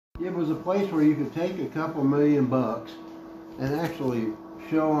it was a place where you could take a couple $1,000,000 and actually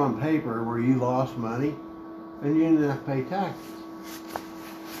show on paper where you lost money, and you didn't have to pay taxes.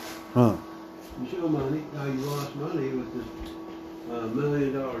 Huh. You show money, how you lost money with this $1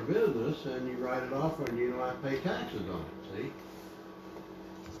 million business, and you write it off and you don't have to pay taxes on it, see?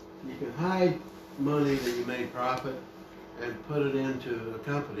 You can hide money that you made profit and put it into a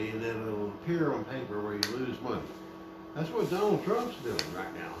company, and then it'll appear on paper where you lose money. That's what Donald Trump's doing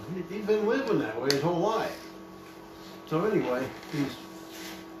right now. He's been living that way his whole life. So anyway,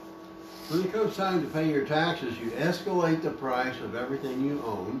 when it comes time to pay your taxes, you escalate the price of everything you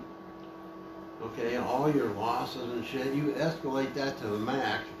own. Okay, all your losses and shit, you escalate that to the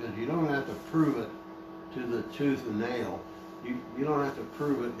max, because you don't have to prove it to the tooth and nail. You don't have to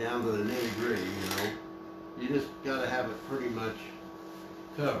prove it down to the nitty gritty, you know. You just got to have it pretty much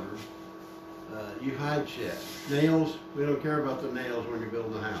covered. You hide shit. Nails, we don't care about the nails when you're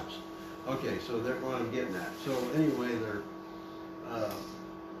building a house. Okay, so that's what I'm getting at. So anyway,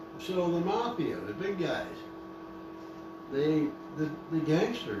 so the mafia, the big guys, the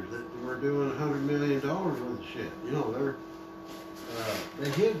gangsters that were doing $100 million worth of shit, you know, they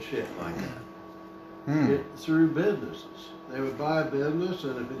hid shit like that through businesses. They would buy a business,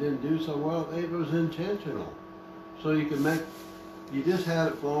 and if it didn't do so well, it was intentional. So you just had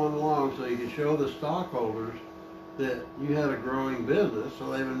it flowing along, so you could show the stockholders that you had a growing business,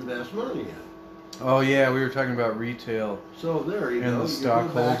 so they would invest money in it. Oh yeah, we were talking about retail. So there you go. And the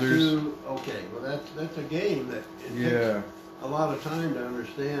stockholders. Okay, well that's a game that it takes a lot of time to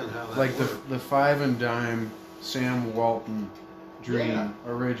understand how that like works. the five and dime Sam Walton dream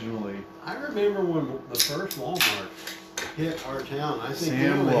originally. I remember when the first Walmart hit our town. I think we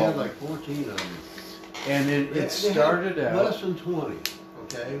Sam only had Walton. like 14 of them. And it started had out less than 20.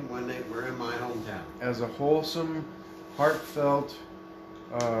 Okay, when they were in my hometown. as a wholesome, heartfelt,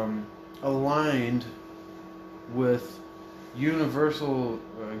 aligned with universal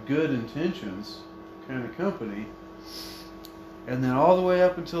good intentions kind of company, and then all the way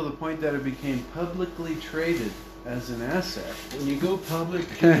up until the point that it became publicly traded as an asset. When you go public,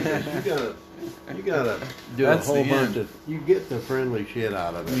 you gotta do That's a whole the bunch end. of. You get the friendly shit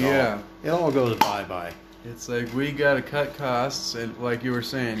out of it. Yeah. it all goes bye. It's like we got to cut costs, and like you were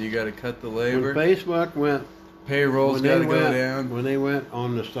saying, you got to cut the labor. When Facebook went, Payroll's got to go down. When they went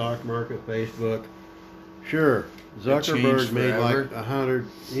on the stock market, Facebook, sure, changed Zuckerberg made forever. like 100.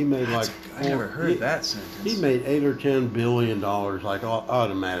 He made I never heard that sentence. He made $8 or $10 billion like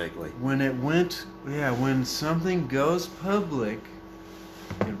automatically. When it went, when something goes public,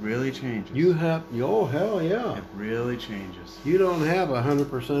 it really changes. Oh hell yeah! It really changes. You don't have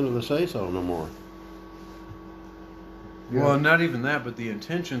 100% of the say so no more. Well, not even that, but the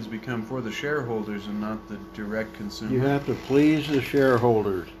intentions become for the shareholders and not the direct consumer. You have to please the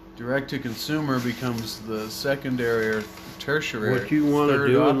shareholders. Direct to consumer becomes the secondary or tertiary. What you want to third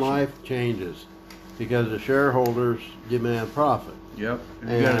do in option. life changes because the shareholders demand profit. Yep,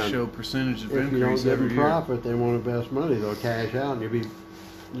 and you got to And show percentage of If you don't increase give every them year. profit, they want to invest money. They'll cash out, and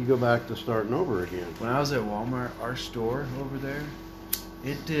you go back to starting over again. When I was at Walmart, our store over there,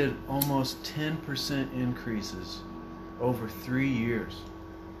 it did almost 10% increases over 3 years.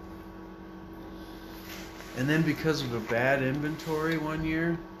 And then because of a bad inventory one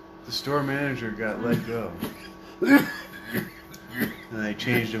year, the store manager got let go. And they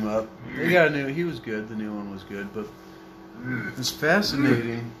changed him up. They got a new, he was good, the new one was good, but it's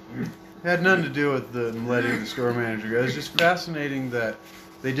fascinating. It had nothing to do with the letting the store manager go. It was just fascinating that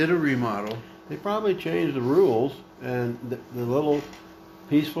they did a remodel. They probably changed the rules, and the little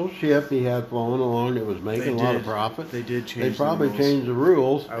peaceful ship he had flowing along that was making a lot of profit. They did change They probably the rules. changed the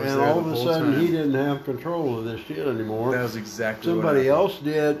rules, I was and there all the of a whole sudden time. he didn't have control of this shit anymore. That was exactly Somebody what else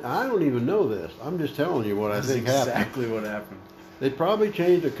did. I don't even know this. I'm just telling you what I think happened. exactly what happened. They probably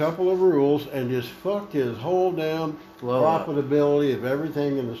changed a couple of rules and just fucked his whole damn Blow up. profitability of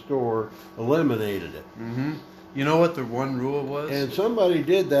everything in the store, eliminated it. Mm-hmm. You know what the one rule was? And somebody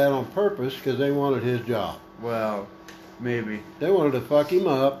did that on purpose because they wanted his job. Well, maybe. They wanted to fuck him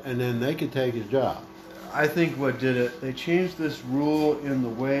up, and then they could take his job. I think what did it, they changed this rule in the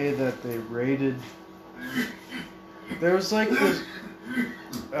way that they rated. There was like this,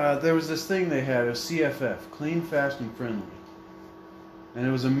 there was this thing they had, a CFF, clean, fast, and friendly. And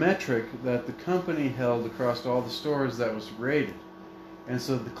it was a metric that the company held across all the stores that was rated. And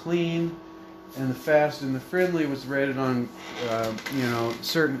so the clean and the fast and the friendly was rated on,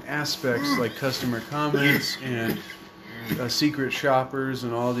 certain aspects like customer comments and secret shoppers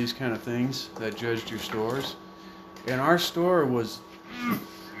and all these kind of things that judged your stores. And our store was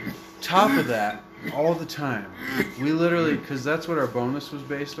top of that all the time. We literally, because that's what our bonus was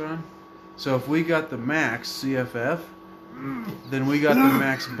based on. So if we got the max CFF, then we got the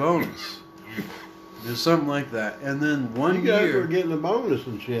max bonus. There's something like that. And then one You guys year were getting a bonus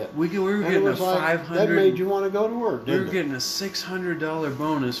and shit. we were And it getting a was like, $500. that made you want to go to work, We were didn't it? getting a $600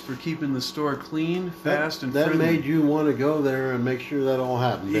 bonus for keeping the store clean, fast, and that friendly. made you want to go there and make sure that all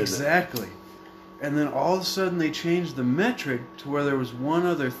happened, didn't Exactly. And then all of a sudden they changed the metric to where there was one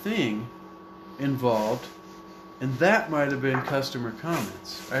other thing involved, and that might have been customer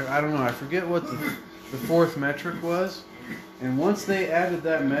comments. I don't know. I forget what the fourth metric was. And once they added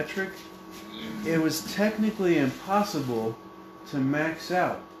that metric, it was technically impossible to max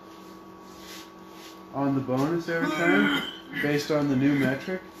out on the bonus every time based on the new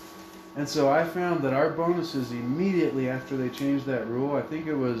metric. And so I found that our bonuses immediately after they changed that rule, I think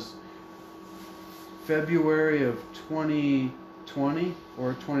it was February of 2020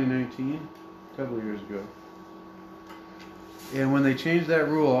 or 2019, a couple of years ago. And when they changed that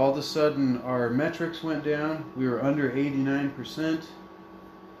rule, all of a sudden our metrics went down. We were under 89%.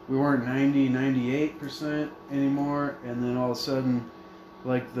 We weren't 90, 98% anymore. And then all of a sudden,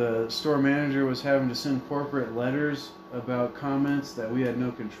 like the store manager was having to send corporate letters about comments that we had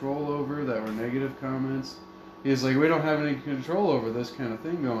no control over, that were negative comments. He was like, we don't have any control over this kind of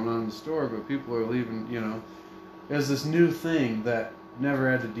thing going on in the store, but people are leaving, you know. There's this new thing that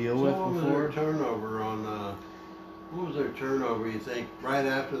never had to deal with what was before. their turnover on, what was their turnover, you think, right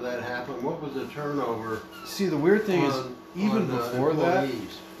after that happened? What was the turnover See, the weird thing is, on, even before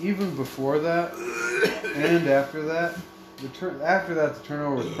that, and after that, after that the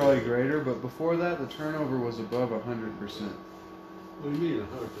turnover was probably greater, but before that the turnover was above 100%. What do you mean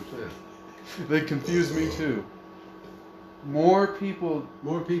 100%? They confused me too. More people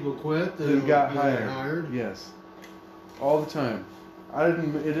More people quit than got hired. hired. Yes, all the time.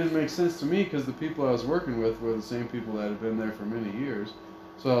 It didn't make sense to me because the people I was working with were the same people that had been there for many years.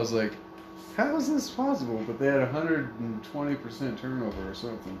 So I was like, how is this possible? But they had 120% turnover or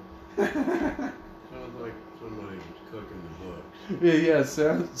something. Sounds like somebody was cooking the books.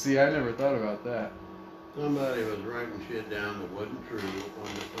 Yeah. See, I never thought about that. Somebody was writing shit down that wasn't true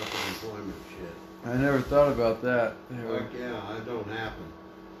on the fucking employment shit. I never thought about that. Fuck yeah, that don't happen.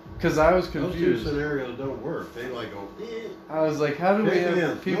 Because I was Those two confused. scenarios don't work. They like go, I was like, how do we Check have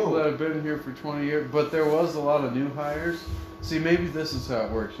in. people No. that have been here for 20 years? But there was a lot of new hires. See, maybe this is how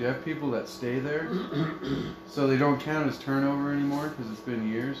it works. You have people that stay there, so they don't count as turnover anymore because it's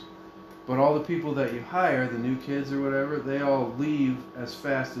been years. But all the people that you hire, the new kids or whatever, they all leave as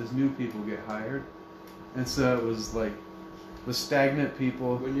fast as new people get hired. And so it was like the stagnant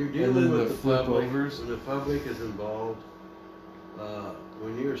people when you're and dealing then with the the flip public, overs. when the public is involved,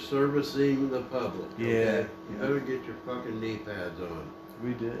 when you're servicing the public, okay, you better get your fucking knee pads on.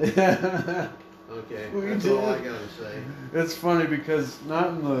 We did. Okay, We that's did. all I gotta say. It's funny because not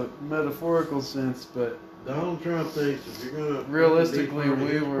in the metaphorical sense, but Donald Trump thinks if you're gonna Realistically, be part of we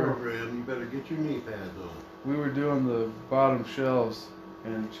his were- program, you better get your knee pads on. we were doing the bottom shelves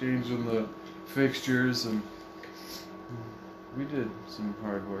and changing the fixtures, and we did some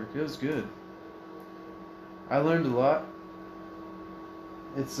hard work. It was good. I learned a lot.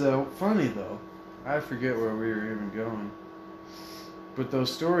 It's funny though. I forget where we were even going. But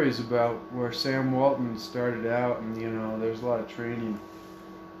those stories about where Sam Walton started out, and you know, there's a lot of training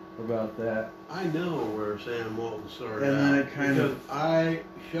about that. I know where Sam Walton started And then out it kind because of- I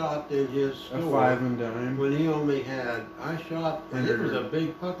shopped in his store. A 5 and dime. When he only had, I shopped, and it was a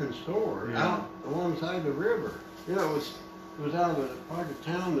big fucking store Yeah. out alongside the river. You know, it was out of a part of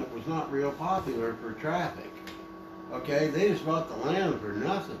town that was not real popular for traffic. Okay, they just bought the land for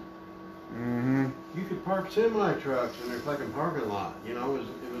nothing. Mm-hmm. You could park semi trucks in their fucking parking lot. You know, it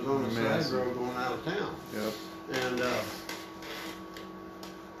was on the side Massive. road going out of town. Yep. And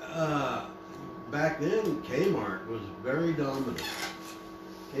back then, Kmart was very dominant.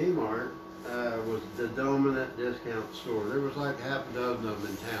 Kmart was the dominant discount store. There was like half a dozen of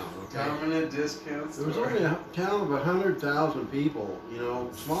them in town. Okay, Dominant discounts. it was only a town of 100,000 people. You know,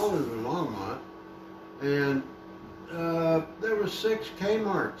 smaller than Longmont, and there were 6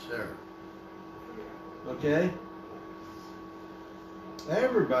 Kmarts there. Okay,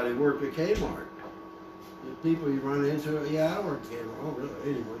 everybody worked at Kmart. The people you run into, yeah, I worked at Kmart. Oh, really?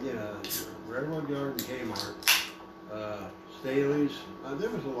 Anyway, yeah, Railroad Yard and Kmart, Staley's. There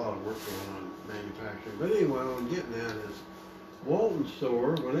was a lot of work going on in manufacturing. But anyway, what I'm getting at is Walton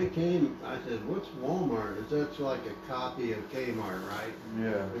store. When they came, I said, "What's Walmart? Is that like a copy of Kmart, right?"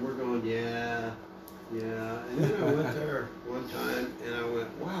 Yeah. And we're going, yeah. And then I went there one time and I went,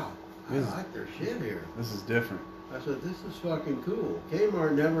 wow, I like their shit here. This is different. I said, this is fucking cool.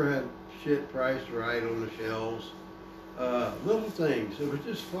 Kmart never had shit priced right on the shelves. Little things. It was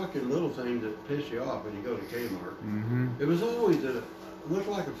just fucking little things that piss you off when you go to Kmart. Mm-hmm. It was always it looked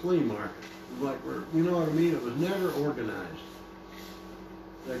like a flea market. It was like, you know what I mean? It was never organized.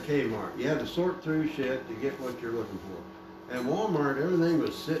 At Kmart, you had to sort through shit to get what you're looking for. At Walmart, everything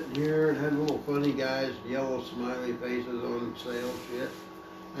was sitting here and had little funny guys, yellow smiley faces on sale shit.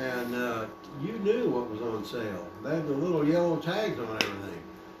 And you knew what was on sale. They had the little yellow tags on everything.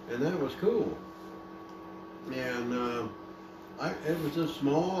 And that was cool. And it was a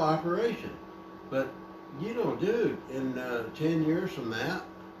small operation. But, you know, dude, in 10 years from that,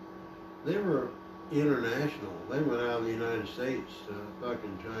 they were international. They went out of the United States to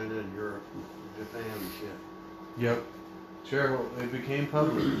fucking China and Europe and Japan and shit. Yep. Sure. They became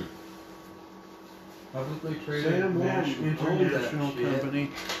public. Publicly traded Sam Walton international owned that shit. company.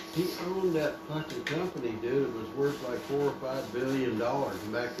 He owned that fucking company, dude. It was worth like $4 or $5 billion.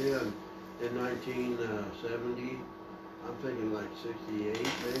 And back then, in 1970, I'm thinking like 68,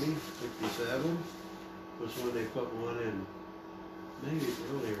 maybe 67, was when they put one in. Maybe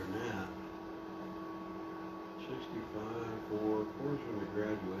earlier than that. 65, of course, when we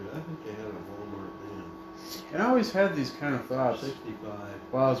graduated. I think they had a Walmart then. And I always had these kind of thoughts 65.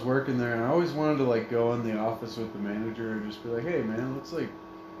 while I was working there, and I always wanted to like go in the office with the manager and just be like, "Hey, man, let's like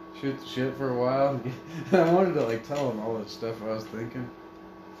shoot the shit for a while." And I wanted to like tell him all this stuff I was thinking.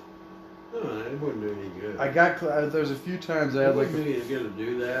 No, it wouldn't do any good. There's a few times I It had like wouldn't do any good to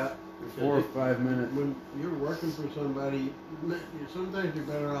do that. 4 or 5 minutes. When you're working for somebody, sometimes you're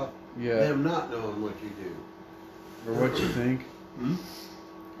better off Yeah. them not knowing what you do. Or what you think. Hmm?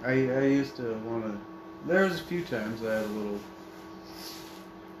 I used to want to. There was a few times I had a little.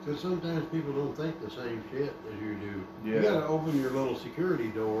 Because sometimes people don't think the same shit as you do. Yeah. You gotta open your little security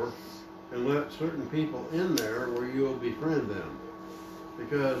door and let certain people in there where you'll befriend them.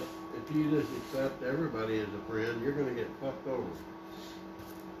 Because if you just accept everybody as a friend, you're gonna get fucked over.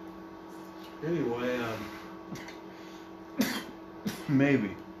 Anyway,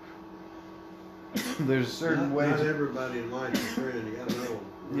 Maybe. There's a certain way not to. everybody in life is a friend. You gotta know.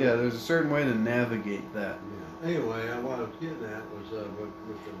 Yeah, there's a certain way to navigate that. Yeah. Anyway, what I was getting at was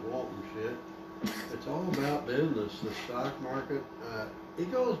with the Walton shit. It's all about business. The stock market.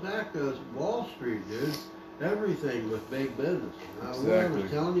 It goes back to Wall Street, dude. Everything with big business. What I Exactly.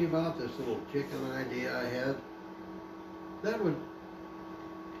 was telling you about this little chicken idea I had.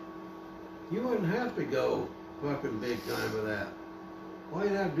 You wouldn't have to go fucking big time with that. All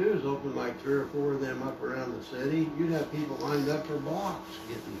you'd have to do is open like 3 or 4 of them up around the city. You'd have people lined up for blocks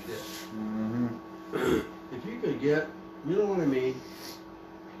getting shit. Mm-hmm. If you could get, you know what I mean?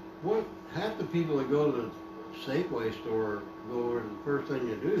 Half the people that go to the Safeway store go over, the first thing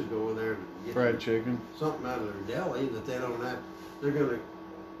you do is go over there to get Fried chicken. something out of their deli that they don't have. They're gonna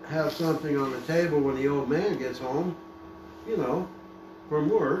have something on the table when the old man gets home, you know, from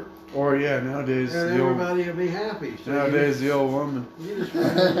work, Or yeah, nowadays and the old everybody will be happy. So nowadays the old woman, you just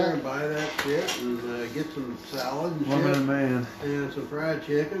run in there and buy that shit and get some salad and woman shit. and man. And some fried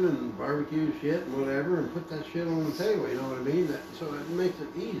chicken and barbecue shit and whatever, and put that shit on the table, you know what I mean? So it makes it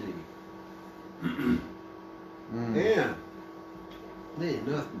easy. Mm. And there ain't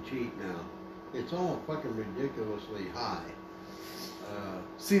nothing cheap now. It's all fucking ridiculously high.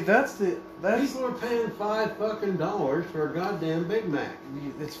 See, that's People are paying $5 fucking for a goddamn Big Mac.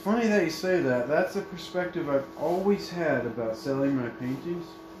 it's funny that you say that. That's the perspective I've always had about selling my paintings.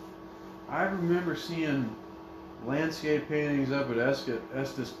 I remember seeing landscape paintings up at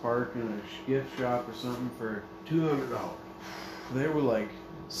Estes Park in a gift shop or something for $200. they were like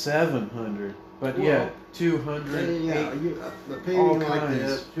 $700, but Well, yeah, $200. Yeah, the painting all like kinds.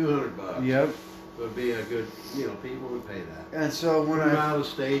 this, $200 Yep. would be a good. People would pay that. And so when When they're I out of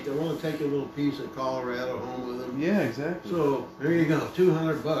state, they want to take a little piece of Colorado home with them. yeah, exactly. So there you go,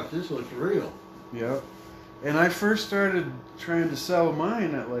 $200. This looks real. Yep. And I first started trying to sell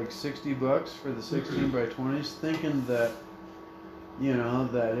mine at like $60 for the 16 by 20s, thinking that,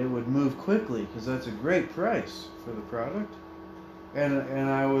 that it would move quickly because that's a great price for the product. And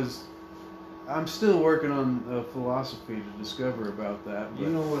I'm still working on a philosophy to discover about that. But You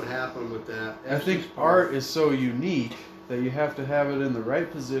know what happened with that? I think art is so unique that you have to have it in the right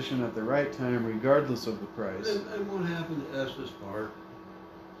position at the right time, regardless of the price. And what happened to Estes Park?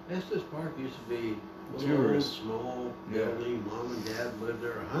 Estes Park used to be a little old, Tourist. small Yeah. building. Mom and Dad lived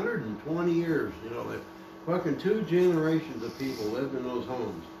there 120 years. Fucking 2 generations of people lived in those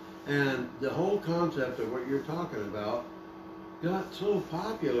homes. And the whole concept of what you're talking about got so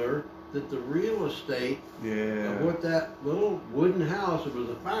popular that the real estate Yeah. of what that little wooden house, it was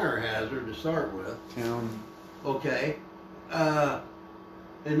a fire hazard to start with. Town. Okay.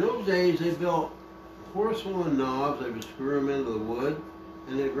 In those days, they built porcelain knobs. They would screw them into the wood,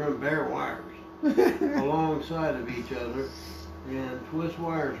 and they'd run bare wires alongside of each other and twist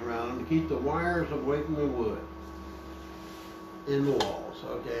wires around them to keep the wires away from the wood in the walls,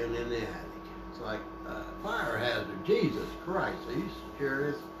 okay, and in the attic. It's like a fire hazard. Jesus Christ, are you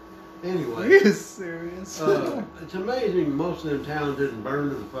serious? Anyway. Are you serious? It's amazing most of them towns didn't burn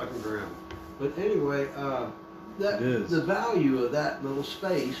to the fucking ground. But anyway, the value of that little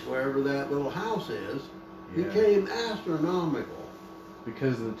space, wherever that little house is, became astronomical.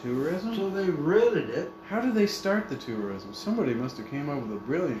 Because of the tourism? So they rented it. How did they start the tourism? Somebody must have came up with a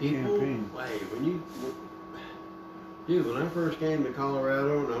brilliant campaign. When I first came to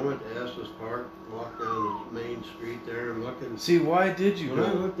Colorado and I went to Estes Park, walked down the main street there and looking. See, why did you When go?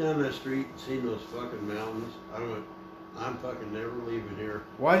 I looked down that street and seen those fucking mountains, I went, I'm fucking never leaving here.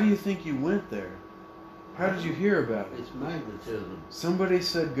 Why do you think you went there? How did you hear about it? It's magnetism. Somebody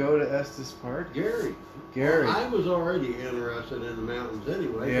said go to Estes Park? Gary. Gary. Well, I was already interested in the mountains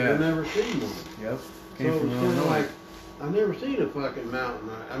anyway, Yeah. but I'd never seen one. Yep. So Came it from was kind of Illinois. like, I've never seen a fucking mountain.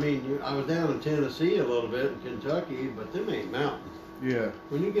 I mean, I was down in Tennessee a little bit, in Kentucky, but them ain't mountains. Yeah.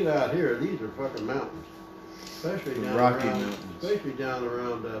 When you get out here, these are fucking mountains. Especially The down Rocky around, Mountains. especially down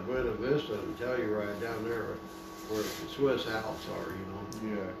around Buena Vista and Telluride down there where the Swiss Alps are,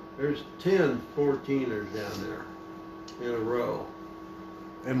 you know. Yeah. There's 10 14ers down there in a row.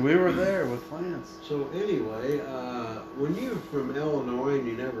 And we were there with Lance. So anyway, when you're from Illinois and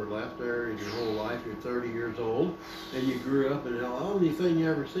you never left there in your whole life, you're 30 years old, and you grew up in Illinois, the only thing you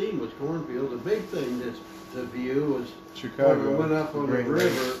ever seen was cornfields. The big thing that's to view was Chicago. when we went up on the Great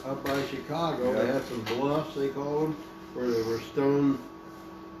river Lakes. up by Chicago. Yeah. They had some bluffs, they called them, where there were stone,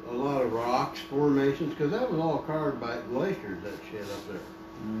 a lot of rocks, formations, because that was all carved by glaciers, that shit up there.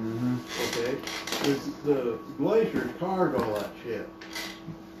 Mm-hmm. Okay, the glaciers carved all that shit,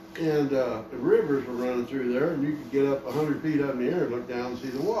 and the rivers were running through there, and you could get up 100 feet up in the air and look down and see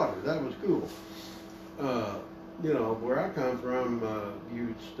the water. That was cool. You know, where I come from,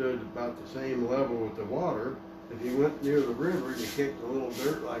 you stood about the same level with the water. If you went near the river and you kicked a little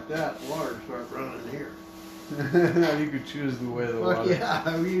dirt like that, water would start running here. You could choose the way the Fuck water.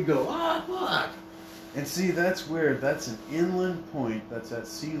 yeah, you go, fuck. And see, that's weird. That's an inland point that's at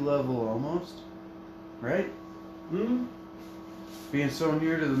sea level almost, right? Hmm? Being so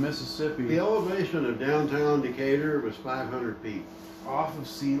near to the Mississippi. The elevation of downtown Decatur was 500 feet Off of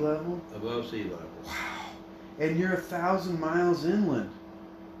sea level? above sea level. Wow. And you're 1,000 miles inland.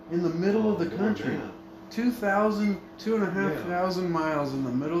 In the middle of the more country. than that. 2,500 miles in the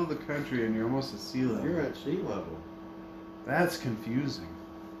middle of the country and you're almost at sea level. You're at sea level. That's confusing.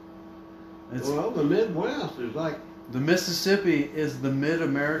 It's, Well, the Midwest is like, the Mississippi is the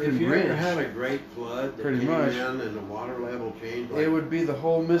mid-American if you ridge. ever had a great flood that Pretty came much. in and the water level changed like It would be the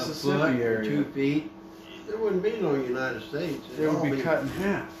whole a Mississippi foot or area. 2 feet, there wouldn't be no United States. It would be cut in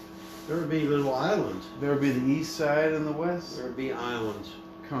half. There would be little islands. There would be the east side and the west There would be islands.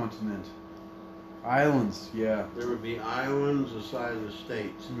 continent. Islands, yeah. There would be islands the size of This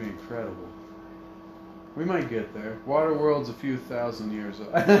states. would be incredible. We might get there. Waterworld's a few thousand years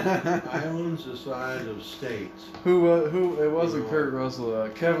old. Islands the size of states. Who? It wasn't You know. Kurt Russell.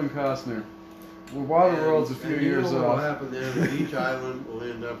 Kevin Costner. Well, Waterworld's a few And years you know what'll off. happen then? Is each island will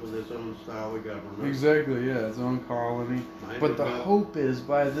end up with its own style of government. Exactly, yeah, its own colony. Might But as the well. hope is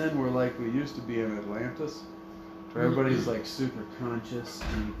by then we're like we used to be in Atlantis, where everybody's like super conscious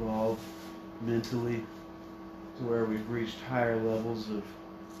and evolved mentally to where we've reached higher levels of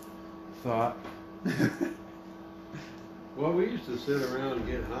thought. Well, we used to sit around and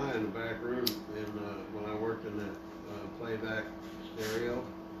get high in the back room when I worked in that playback stereo.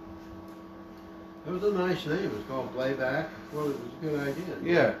 It was a nice name. It was called Playback. Well, it was a good idea.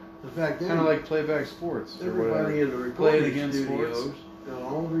 Yeah, In fact, then kind of like playback sports or everybody whatever. in the Play it recording against studios, sports.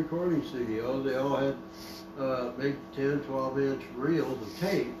 all the recording studios, they all had big 10, 12-inch reels of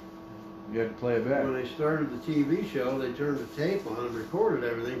tape. You had to play it back. When they started the TV show, they turned the tape on and recorded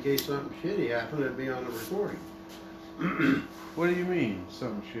everything in case something shitty happened. It'd be on the recording. What do you mean,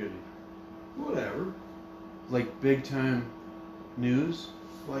 something shitty? Whatever. Like big time news?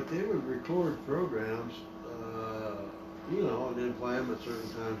 Like they would record programs, you know, and then play them at certain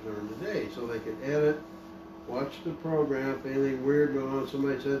times during the day, so they could edit, watch the program. If anything weird went on,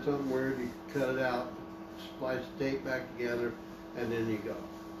 somebody said something weird, you cut it out, splice the tape back together, and then you go.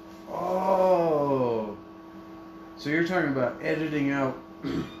 Oh, so you're talking about editing out.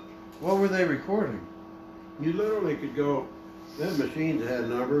 What were they recording? You literally could go That machines had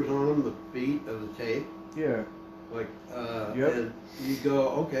numbers on them, the feet of the tape. Yeah. Like, Yep. and you go,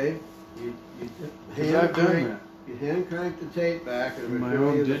 okay, you 'Cause hand I've done crank, that you hand crank the tape back and in it my would show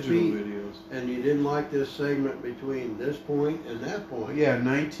own you the digital feet, videos. and you didn't like this segment between this point and that point. Yeah,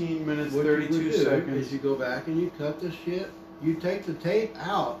 19 minutes, What you 32 would do seconds. is you go back and you cut this shit. You take the tape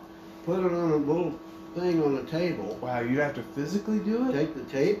out, put it on a little thing on the table. Wow, you'd have to physically do it? Take the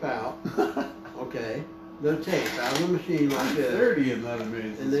tape out. Okay, the tape out of the machine like I'm this. 30 and that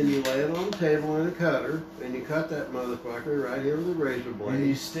amazing. And then you lay it on the table in a cutter, and you cut that motherfucker right here with a razor blade. And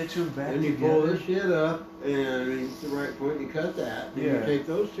you stitch them back Then you together. pull this shit up, and it's the right point, you cut that. Then Yeah. you take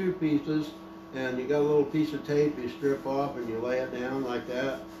those two pieces, and you got a little piece of tape you strip off, and you lay it down like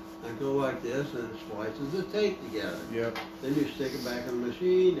that, and go like this, and it splices the tape together. Yep. Then you stick it back in the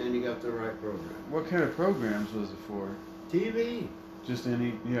machine, and you got the right program. What kind of programs was it for? TV, Just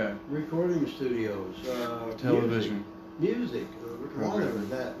any, yeah, recording studios, television. music, a lot of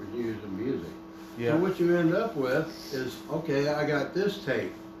that was used in music. Yeah. So what you end up with is, okay, I got this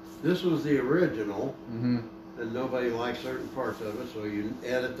tape. This was the original, Mm-hmm. and nobody likes certain parts of it, so you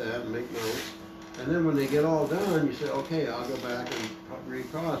edit that and make notes. And then when they get all done, you say, okay, I'll go back and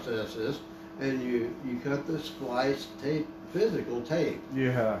reprocess this, and you cut the spliced tape, physical tape.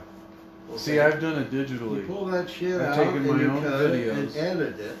 Yeah. Okay? See, I've done it You digitally pull that shit I've out taken and my you own cut it and videos.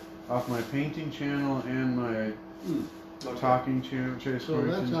 edit it. off my painting channel and my Okay. talking channel. So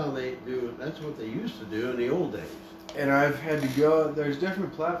that's how they do it. That's what they used to do in the old days. And I've had to go, there's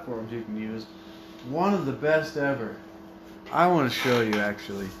different platforms you can use. One of the best ever. I want to show you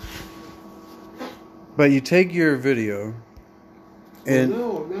actually. But you take your video and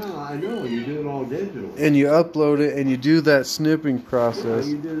no, I know you do it all digitally. and you upload it and you do that snipping Yeah, process.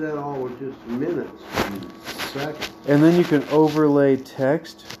 you do that all with just minutes and seconds. And then you can overlay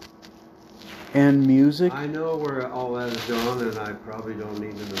text and music. I know where all that is gone, and I probably don't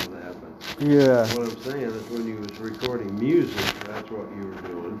need to know that, but Yeah. what I'm saying is when you was recording music, that's what you were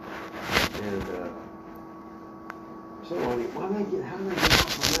doing. And so how did I get off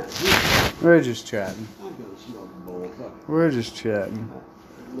on that? We're just chatting. I'm gonna smoke a bowl. Fuck it. We're just chatting.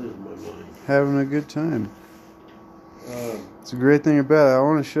 I lose my mind. Having a good time. Uh, It's a great thing about it. I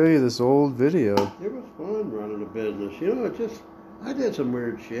want to show you this old video. It was fun running a business. You know, I did some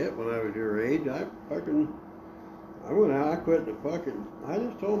weird shit when I was your age. I went out, I quit the fucking, I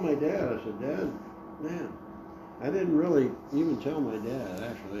just told my dad, I said, Dad, I didn't really even tell my dad,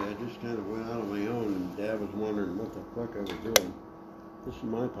 actually. I just kind of went out on my own, and Dad was wondering what the fuck I was doing. This is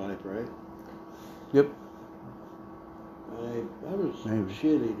my pipe, right? Yep. I was Maybe.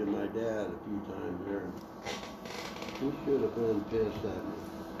 shitty to my dad a few times there. He should have been pissed at me.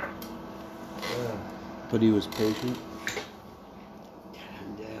 But he was patient.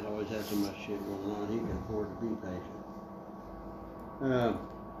 Dad always had so much shit going on, he could afford to be patient.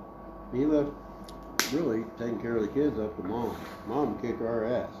 He left really taking care of the kids up to Mom. Mom kicked our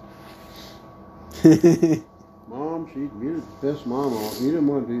ass. Mom, you pissed Mom off. You didn't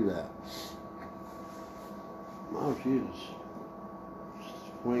want to do that. Mom, she'd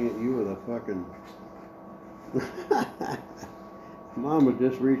swing at you with a fucking... Mom would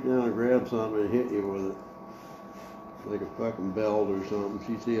just reach down and grab something and hit you with it. Like a fucking belt or something.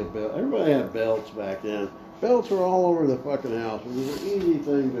 She'd see a belt. Everybody had belts back then. Belts were all over the fucking house. It was an easy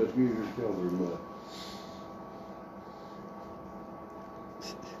thing to abuse your children with.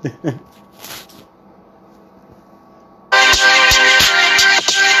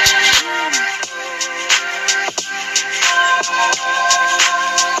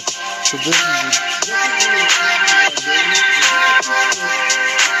 So this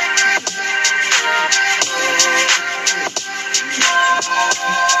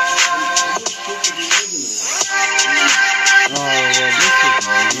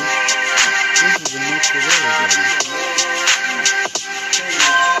is a mix of everything.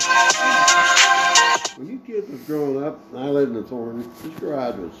 When you kids was growing up, and I lived in Thornton, this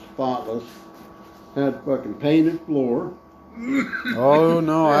garage was spotless. Had fucking painted floor. Oh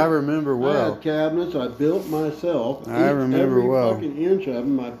no, I remember I well. had cabinets I built myself. I remember every well. Fucking inch of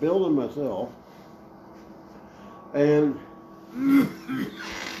them I built them myself. And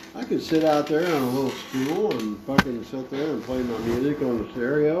I could sit out there on a little stool and fucking sit there and play my music on the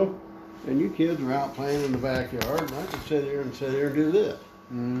stereo. And you kids were out playing in the backyard, and I could sit here and do this.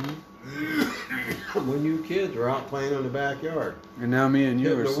 Mm-hmm. When you kids were out playing in the backyard. And now me and you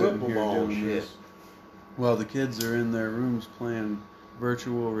Hitting are the sitting wiffle here ball doing shit. this. Well, the kids are in their rooms playing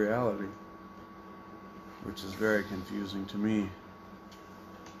virtual reality, which is very confusing to me.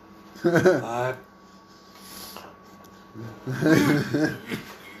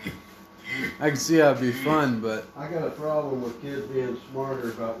 I can see how it'd be fun, but I got a problem with kids being smarter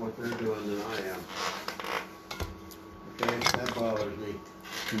about what they're doing than I am. Okay, that bothers me.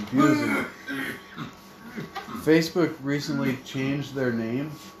 confusing. Facebook recently changed their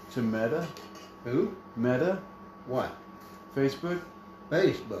name to Meta. Who? Meta? What? Facebook?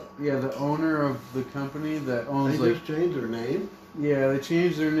 Facebook. Yeah, the owner of the company that They owns just changed their name? yeah, they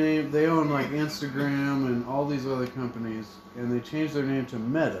changed their name. They own like Instagram and all these other companies, and they changed their name to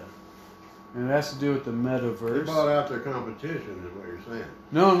Meta. And it has to do with the They metaverse. bought out their competition, is what you're saying.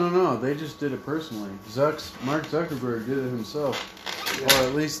 No. They just did it personally. Mark Zuckerberg did it himself, or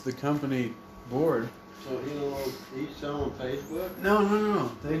at least the company board. So he's selling Facebook? No.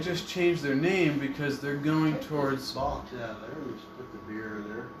 They just changed their name because they're going towards. Box out there and just put the beer in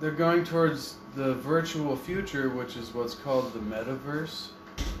there. They're going towards the virtual future, which is what's called the metaverse.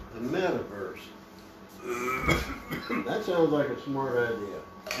 The metaverse. That sounds like a smart idea.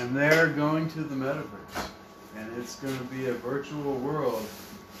 And they're going to the metaverse. And it's going to be a virtual world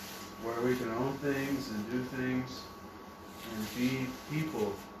where we can own things and do things and be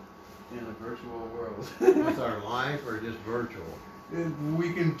people in a virtual world. With our life or just virtual? And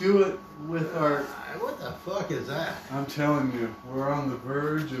we can do it with our... What the fuck is that? I'm telling you, we're on the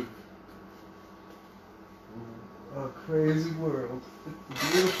verge of a crazy world.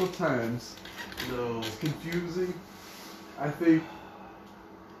 Beautiful times. No. It's confusing. I think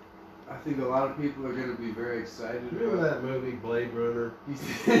a lot of people are going to be very excited. Remember that movie Blade Runner?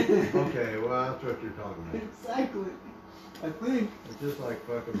 Okay, Okay, well that's what you're talking about. exactly. I think. It's just like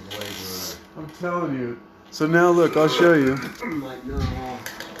fucking Blade Runner. I'm telling you. So now look, I'll show you. I'm like, no.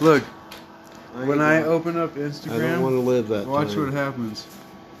 Look, ain't when I gonna- open up I don't want Instagram, to live that watch time. what happens.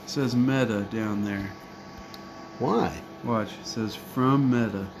 It says Meta down there. Why? Watch. It says from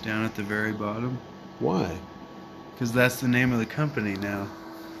Meta down at the very bottom. Why? Because that's the name of the company now.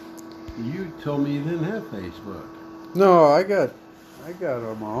 You told me you didn't have Facebook. No, I got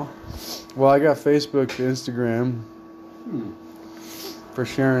them all. Well, I got Facebook, Instagram for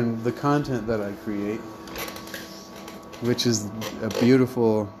sharing the content that I create, which is a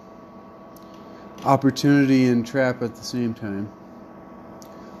beautiful opportunity and trap at the same time.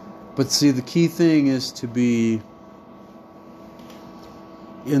 But see, the key thing is to be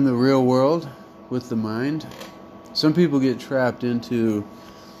in the real world with the mind. Some people get trapped into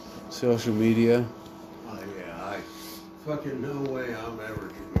social media. Oh yeah, I fucking no way I'm ever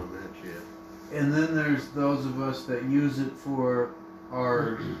getting on that shit. And then there's those of us that use it for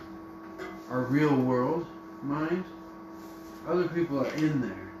our real world mind. Other people are in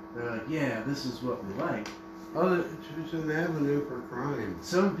there. They're like, yeah, this is what we like. It's an avenue for crime.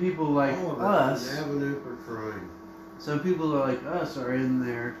 Some people like All of us. it's an avenue for crime. Some people like us are in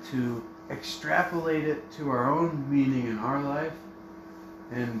there to extrapolate it to our own meaning in our life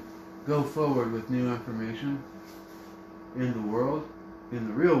and go forward with new information in the world, in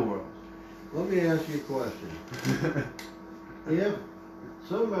the real world. Let me ask you a question. If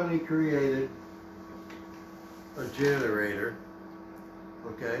somebody created a generator,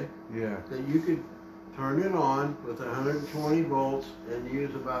 okay, Yeah. that you could turn it on with 120 volts and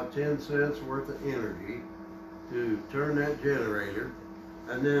use about 10 cents worth of energy to turn that generator,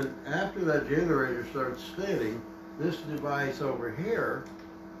 and then after that generator starts spinning, this device over here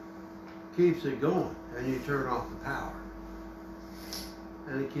keeps it going, and you turn off the power,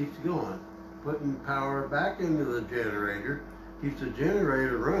 and it keeps going, putting power back into the generator, keeps the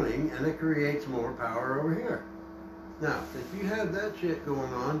generator running, and it creates more power over here. Now, if you had that shit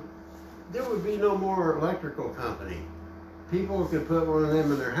going on, there would be no more electrical company. People could put one of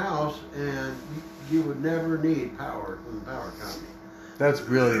them in their house, and you would never need power from the power company. That's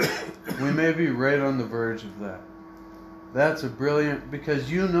brilliant. We may be right on the verge of that. That's a brilliant, because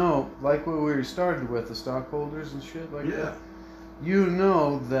you know, like what we started with, the stockholders and shit like that. You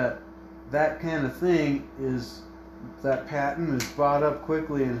know that that kind of thing is, that patent is bought up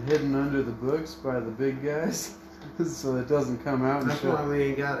quickly and hidden under the books by the big guys, so it doesn't come out and That's shit. why we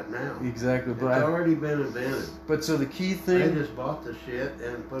ain't got it now. Exactly, It's already been invented. but so the key They thing, just bought the shit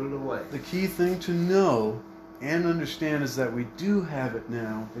and put it away. the key thing to know and understand is that we do have it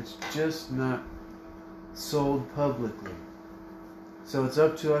now. It's just not sold publicly. So it's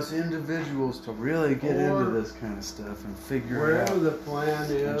up to us individuals to really get Or into this kind of stuff and figure it Wherever out the plan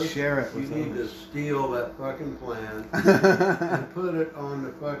and is, share it you with need to others. steal that fucking plan and put it on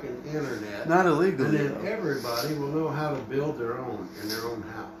the fucking internet. Not And illegally, then though. everybody will know how to build their own in their own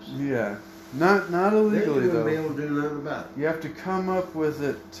house. Yeah, not Then illegally you won't be though. able to do nothing about it. You have to come up with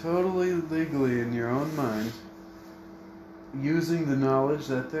it totally legally in your own mind, using the knowledge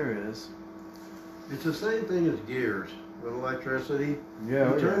that there is. It's the same thing as gears. with electricity.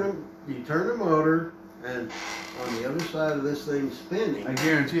 Yeah, You turn the motor, and on the other side of this thing spinning, I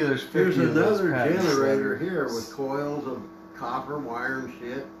guarantee you there's 50 there's of those another patents generator that are- here with coils of copper wire and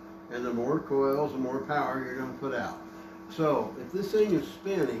shit. And the more coils, the more power you're going to put out. So if this thing is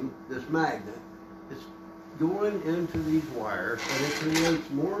spinning, this magnet, it's going into these wires, and it creates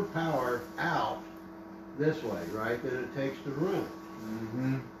more power out this way, right, than it takes to run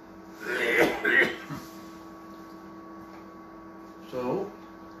it. So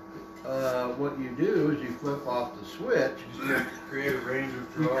what you do is you flip off the switch. You just have to create a range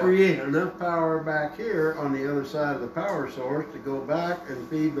of You draw. create enough power back here on the other side of the power source to go back and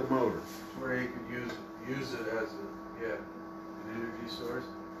feed the motor. Where you could use it as an energy source.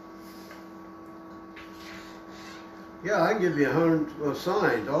 Yeah, I can give you 100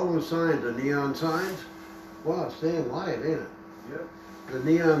 signs. All those signs, the neon signs. Wow, staying light, ain't it? Yep. The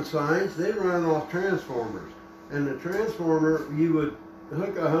neon signs, they run off transformers. And the transformer, you would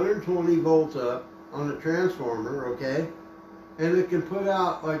hook 120 volts up on the transformer, okay? And it can put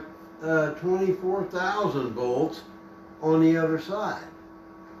out like 24,000 volts on the other side.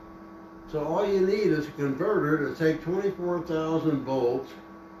 So all you need is a converter to take 24,000 volts,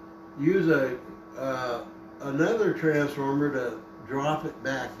 use another transformer to drop it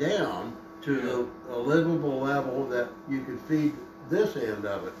back down to a livable level that you could feed this end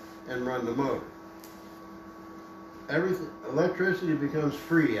of it and run the motor. Electricity becomes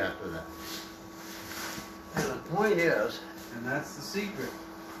free after that. And the point is, And that's the secret.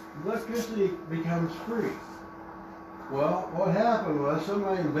 electricity becomes free. Well, what happened was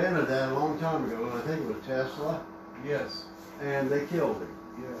somebody invented that a long time ago, and I think it was Tesla, Yes. and they killed him.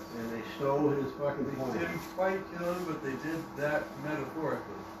 Yes. And they stole his fucking They plan. didn't quite kill him, but they did that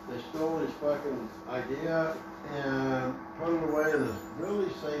metaphorically. They stole his fucking idea and put it away in a really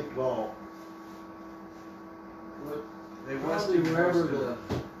safe vault. But They must probably have wherever roasted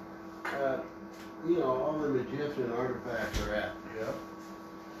the, all the Egyptian artifacts are at. Yep.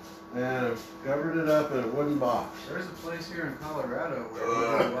 And covered it up in a wooden box. There's a place here in Colorado where we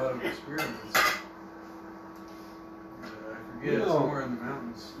did a lot of experiments. I forget, You know, somewhere in the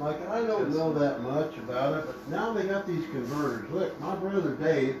mountains. Like, I don't know that much about it, but now they got these converters. Look, my brother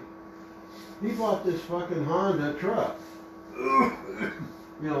Dave, he bought this fucking Honda truck.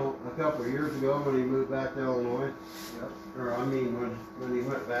 A couple of years ago when he moved back to Illinois. Yep. Or, I mean, when he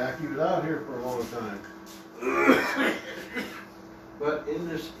went back, he was out here for a long time. But in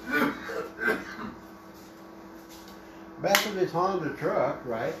this back of his Honda truck,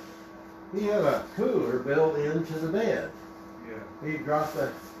 right, he had a cooler built into the bed. Yeah. He dropped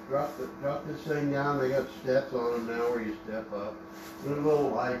this thing down. They got steps on them now where you step up. There's little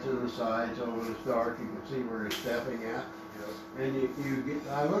lights in the sides, so when it's dark, you can see where you're stepping at. Yep. And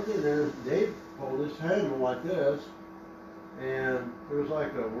I looked in there. Dave pulled this handle like this, and there was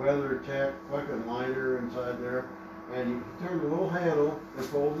like a WeatherTech fucking lighter inside there. And you turn the little handle and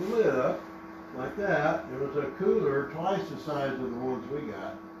fold the lid up like that. It was a cooler twice the size of the ones we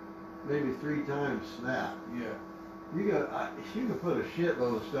got, maybe 3 times that. Yeah. You could put a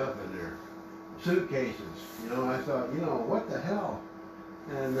shitload of stuff in there. Suitcases, I thought, what the hell?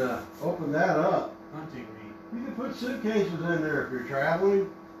 And open that up. Hunting meat. You could put suitcases in there if you're traveling.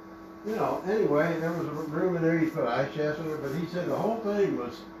 Anyway, there was a room in there you put ice chests in it, but he said the whole thing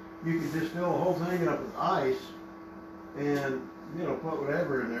was, you could just fill the whole thing up with ice and, put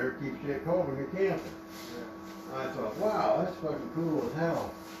whatever in there, keep shit cold when you're camping. Yeah. I thought, wow, that's fucking cool as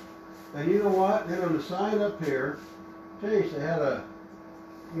hell. And you know what? Then on the side up here, Chase, they had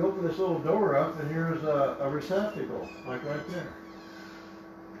you open this little door up and here's a receptacle, like right there.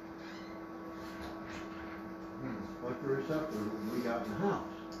 Like the receptacle we got in the house.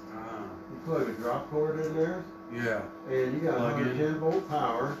 You plug a drop cord in there, Yeah. and you got Plug in. 110 volt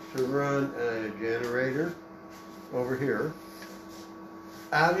power to run a generator over here.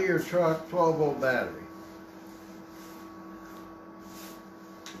 Out of your truck, 12 volt battery.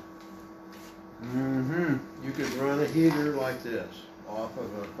 Mm-hmm. You could run a heater like this off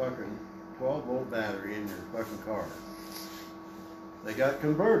of a fucking 12 volt battery in your fucking car. They got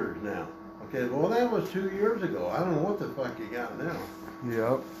converters now. Okay, well that was 2 years ago. I don't know what the fuck you got now.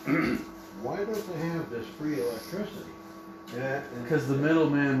 Yep. Why don't they have this free electricity? Because the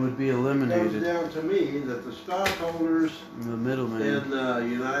middleman would be It comes eliminated. down to me that the stockholders The middleman.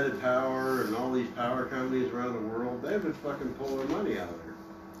 in United Power and all these power companies around the world, they've been fucking pulling money out of there.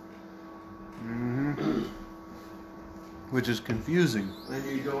 Mm-hmm. Which is confusing. And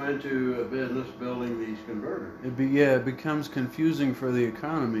you go into a business building these converters. It becomes confusing for the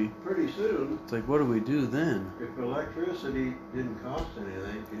economy. Pretty soon, It's like, what do we do then? if electricity didn't cost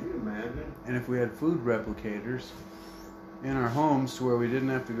anything, can you imagine? And if we had food replicators, in our homes to where we didn't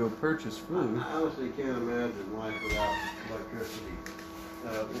have to go purchase food. I honestly can't imagine life without electricity.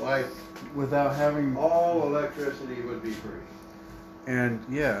 Life, Without having all electricity would be free. and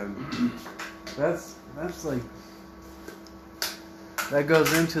yeah, that's like that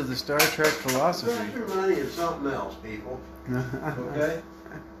goes into the Star Trek philosophy. Invest your money in something else, people. Okay?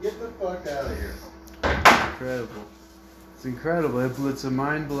 Get the fuck out of here. Incredible. It's incredible. It's a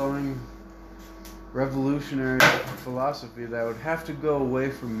mind-blowing, revolutionary philosophy that would have to go away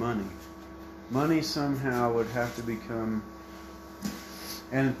from money. Money somehow would have to become...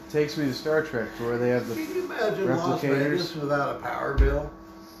 And it takes me to Star Trek, to where they have the Can you imagine Las replicators. Vegas without a power bill?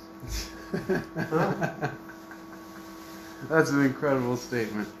 That's an incredible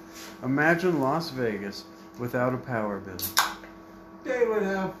statement. Imagine Las Vegas without a power bill. They would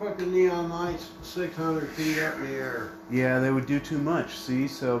have fucking neon lights 600 feet up in the air. Yeah, they would do too much, see?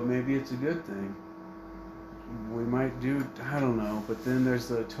 So maybe it's a good thing. We might do, I don't know, but then there's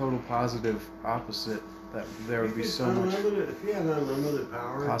the total positive opposite, that there would be so much If you had unlimited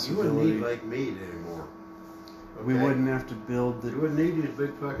power, you possibility. wouldn't need Lake Mead anymore. We Okay? wouldn't have to build You the... wouldn't need these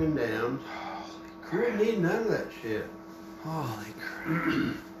big fucking dams. You wouldn't need none of that shit. Holy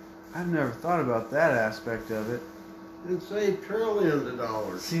crap. I've never thought about that aspect of it. It'd save trillions of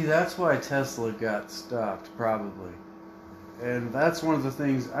dollars. See, that's why Tesla got stopped, probably. And that's one of the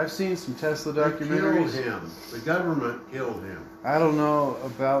things, I've seen some Tesla They documentaries. killed him. The government killed him. I don't know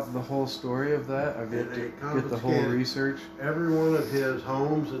about the whole story of that. I've yet And to they get the whole confiscated research. Every one of his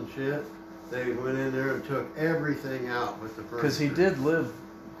homes and shit, they went in there and took everything out with the furniture. Because he did live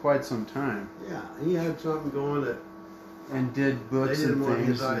quite some time. Yeah, he had something going that And did they books didn't and want things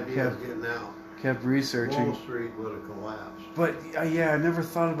his and ideas getting out. kept researching. Wall Street would have collapsed. But yeah, I never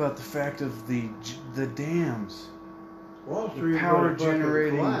thought about the fact of the dams. Wall Street power would have fucking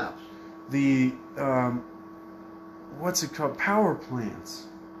generating- collapsed. The what's it called? Power plants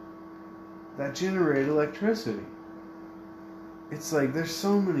that generate electricity. It's like there's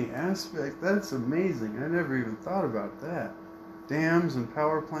so many aspects. That's amazing. I never even thought about that. Dams and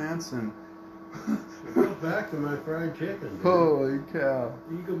power plants and It goes back to my fried chicken, dude. holy cow!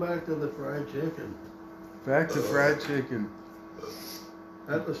 You go back to the fried chicken. Back to fried chicken.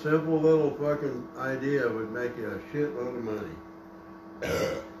 That's a simple little fucking idea would make you a shitload of money.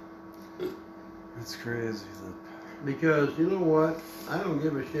 That's crazy. Because you know what? I don't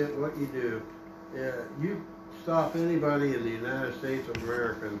give a shit what you do. Yeah, you stop anybody in the United States of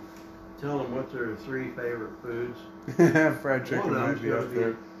America and tell them what their 3 favorite foods. Fried chicken One of might them's be gonna up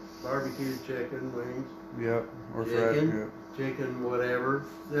there. Barbecued chicken wings, Yep. Or fried. chicken, Yep. chicken, whatever.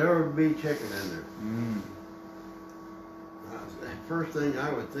 There would be chicken in there. Mm. The first thing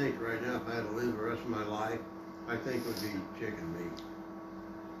I would think right now, if I had to live the rest of my life, I think would be chicken meat.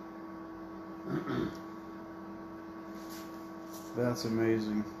 That's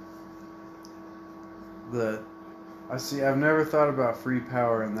amazing. I've never thought about free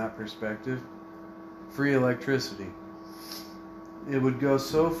power in that perspective. Free electricity. It would go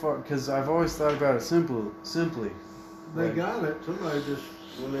so far, because I've always thought about it simply. They Like- got it. Somebody just,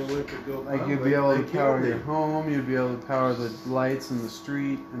 when they went to go Like public, you'd be able they to power killed your him. home, you'd be able to power the lights in the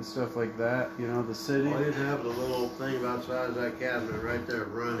street and stuff like that, you know, the city. All you'd have the little thing about the size of that cabinet right there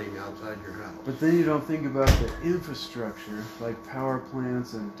running outside your house. But then you don't think about the infrastructure, like power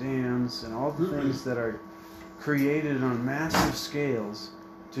plants and dams and all the things that are created on massive scales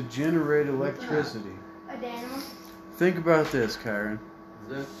to generate electricity. A Danimal? Think about this, Kyron.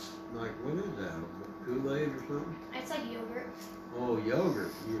 That's like, what is that? Kool-Aid or something? It's like yogurt. Oh,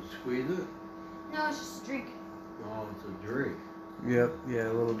 yogurt. You squeeze it? No, it's just a drink. Oh, it's a drink. Yep, yeah,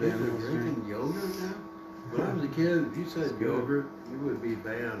 a little Kids are Daniel's drink. drinking yogurt now? When I was a kid, if you said good. yogurt, you would be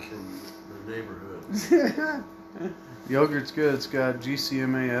banned from the neighborhood. Yogurt's good. It's got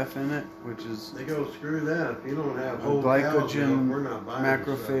GCMAF in it, which is They go, screw that. If you don't have a whole cow's milk, glycogen we're not buying this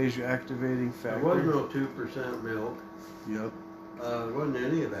stuff. macrophage activating There was factor. no 2% milk. Yep. There wasn't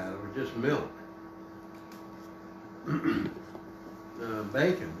any of that. It was just milk.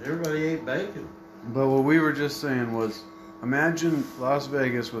 Bacon. Everybody ate bacon. But what we were just saying was, imagine Las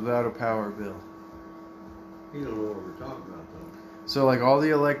Vegas without a power bill. You don't know what we're talking about, though. So like all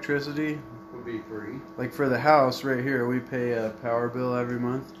the electricity, Would be free. like for the house right here, we pay a power bill every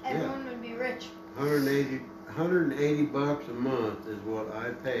month. Everyone would be rich. 180 bucks a month is what I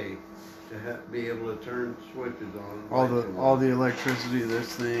pay to be able to turn switches on. All the electricity,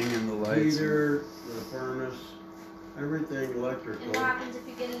 this thing and the lights. heater, the furnace, everything electrical. And what happens if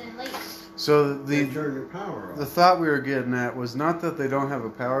you get it in late? So They the turn your power the off. thought we were getting at was not that they don't have a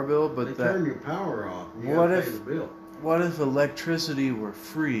power bill, They but turn that your power off. And you What gotta if- pay the bill? what if electricity were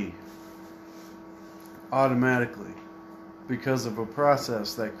free automatically? because of a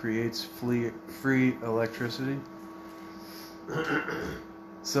process that creates free electricity.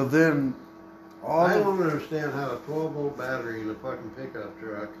 So then, I don't understand how a 12-volt battery in a fucking pickup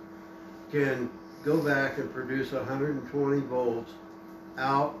truck can go back and produce 120 volts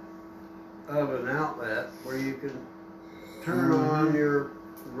out of an outlet where you can turn on your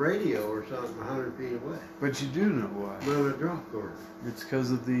radio or something 100 feet away. But you do know why. Not a drop cord. It's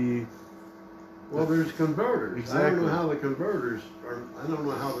because of the... Well, there's converters. Exactly. I don't know how the converters are. I don't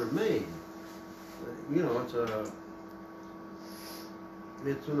know how they're made. You know,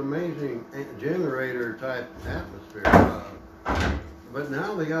 it's an amazing generator type atmosphere. But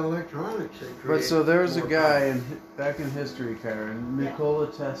now they got electronics. They create But so there's a more guy power. back in history, Karen,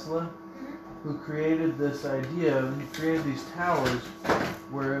 Nikola Tesla, who created this idea. He created these towers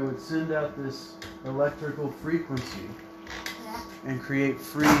where it would send out this electrical frequency Yeah. and create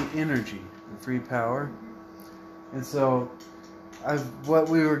free energy and free power. And so, what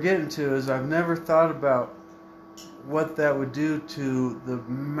we were getting to is I've never thought about what that would do to the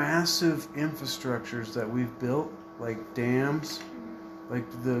massive infrastructures that we've built, like dams, like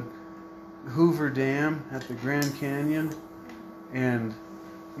the Hoover Dam at the Grand Canyon, and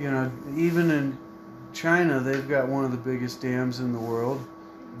even in China they've got one of the biggest dams in the world.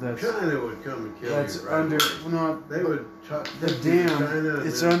 China would come and kill That's you. Right under away. no. They would. The take you to China dam. and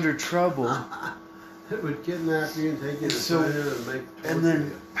It's then- under trouble. It would kidnap you and take you to So- China and make. And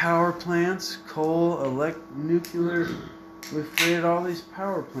then power plants, coal, nuclear. We've created all these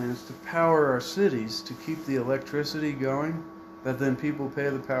power plants to power our cities to keep the electricity going that then people pay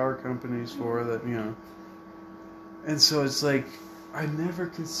the power companies for. And so it's like I never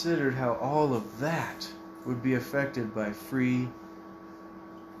considered how all of that would be affected by free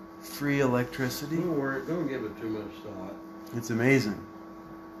electricity. Don't worry. Don't give it too much thought. It's amazing.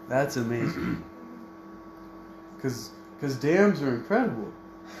 That's amazing. Because dams are incredible.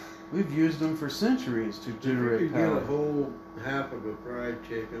 We've used them for centuries to If you generate could get a power. whole half of a fried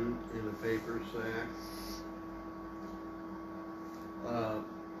chicken in a paper sack,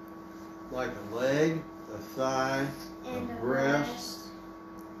 like a leg, a thigh, And a the breast,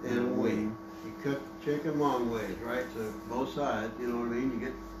 and a Mm-hmm. wing. You cut the chicken long ways, right? To both sides, you know what I mean? You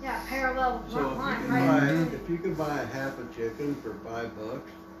get Yeah, parallel so line, if right? if you could buy a half a chicken for $5,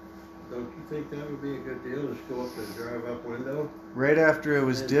 don't you think that would be a good deal? Just go up to the drive-up window. Right after it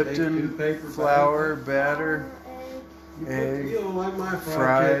was And dipped take 2 in paper flour, bags. batter. Egg. You put, Egg, you know, like my fried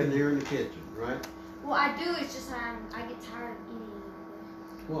fried. chicken here in the kitchen, right? Well, I do. It's just I get tired of eating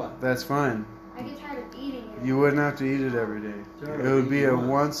it. What? That's fine. I get tired of eating it. You wouldn't have to eat it every day. Tired It of would be eating a what?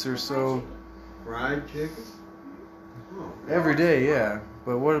 once or so Fried chicken? Oh, every day, yeah.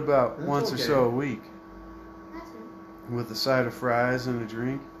 But what about That's once or okay. so a week That's good. with a side of fries and a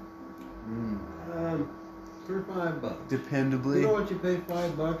drink? Mm. For $5. Dependably. You know what you pay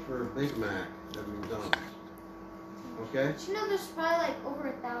 $5 for a Big Mac at McDonald's? Okay? Did you know there's probably like over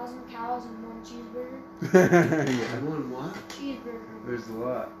 1,000 cows in one cheeseburger? Yeah. And one what? Cheeseburger. There's a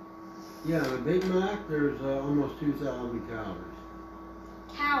lot. Yeah, the Big Mac, there's almost 2,000 calories.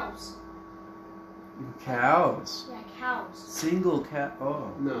 Cows. Cows. Yeah, cows. Single cow.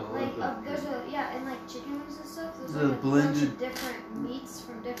 Oh. No, Like that's not there's true. and like chicken wings and stuff. There's The like a bunch blended- of different meats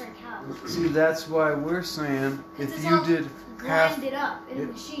from different cows. See, that's why we're saying if It's you all did half, Grind it up in a if-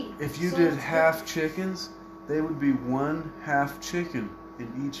 machine. if you So did it's half chickens, they would be 1/2 chicken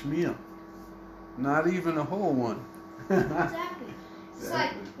in each meal. Not even a whole one. different. Exactly. It's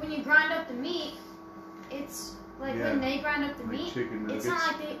like Exactly. when you grind up the meat, it's like Yeah. when they grind up the Like meat, chicken it's nuggets. not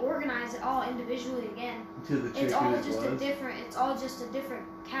like they organize it all individually again. To the chicken It's all it just was. it's all just a different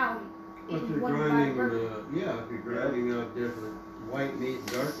cow If in you're one grinding, burger. yeah, if you're grinding up different white meat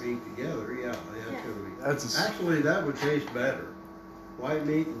and dark meat together, yeah, that's Yeah. gonna be. That's a, Actually, that would taste better. White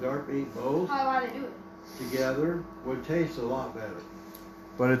meat and dark meat both Probably why they do it. together would taste a lot better.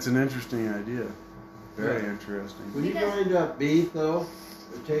 but it's an interesting idea. Very Yeah. interesting. When you Because- grind up beef, though,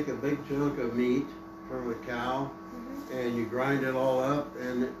 you take a big chunk of meat from a cow Mm-hmm. and you grind it all up,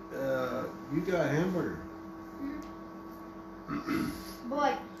 and you got a hamburger. But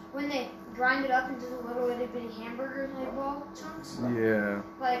like when they grind it up into the little itty bitty hamburger like ball chunks, Yeah.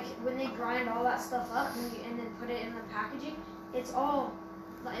 like when they grind all that stuff up and then put it in the packaging, it's all.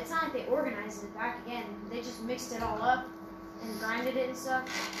 It's not like they organized it back again. They just mixed it all up and grinded it and stuff,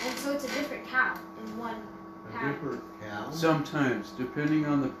 and so it's a different cow in one A pack. different cow. Sometimes, depending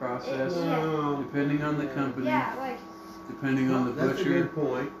on the process, Yeah. depending on the company, Yeah, like depending on the That's a butcher. good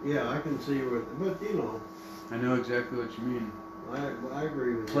point. Yeah, I can see where, but you know, I know exactly what you mean. I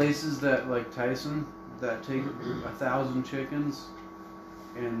agree with you. Places that like Tyson that take 1,000 chickens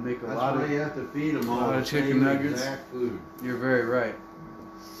and make a That's lot why of. you have to feed them all lot the of chicken same nuggets. exact food. You're very right.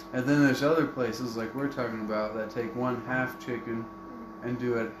 And then there's other places like we're talking about that take one half chicken and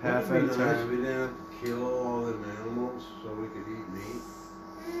do it half at Wouldn't a it be nice if time. we didn't have to kill all them animals so we could eat meat.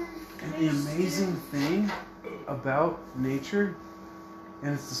 And the amazing thing about nature,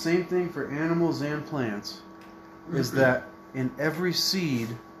 and it's the same thing for animals and plants, is that in every seed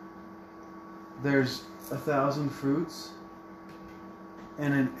there's 1,000 fruits,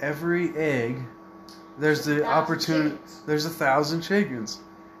 and in every egg there's the 1,000 opportunity. chickens. There's 1,000 chickens,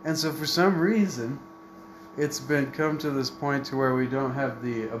 and so for some reason, it's been come to this point to where we don't have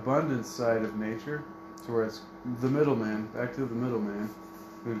the abundance side of nature, to where it's the middleman, back to the middleman,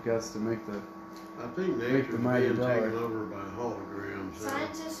 who gets to make the. I think Make nature's the mighty being dollar. taken over by holograms now.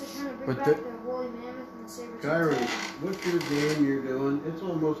 Scientists are trying to bring But back the- the woolly mammoth and the saber-toothed Kyron, tiger. what you're doing, it's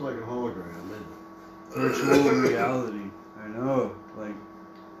almost like a hologram, isn't it? Virtual reality. I know. Like,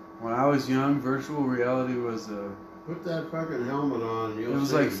 when I was young, virtual reality was Put that fucking helmet on and it you'll was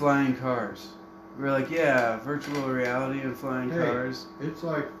see. like flying cars. We were like, yeah, virtual reality and flying Hey. cars. It's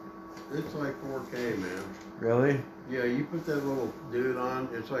like 4K, man. Really? Yeah, you put that little dude on,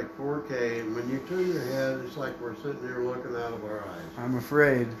 it's like 4K, and when you turn your head, it's like we're sitting there looking out of our eyes. I'm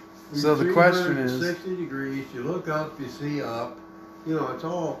afraid. So the question is, 360 degrees, you look up, you see up. You know,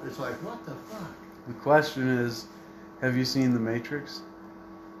 it's like, what the fuck? the question is, have you seen The Matrix?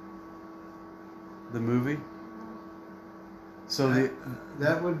 The movie? So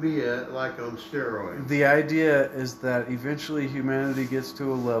That would be it, like on steroids. the idea is that eventually humanity gets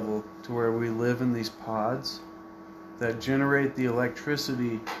to a level to where we live in these pods that generate the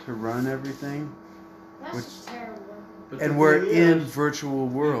electricity to run everything, That's which- just terrible. But and the we're thing in is, virtual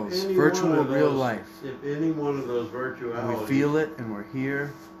if worlds, any virtual one of real those- life. If any one of those virtualities. And we feel it, and we're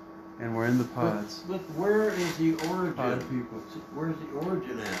here, and we're in the pods. But where is the origin? Pod people. Where's the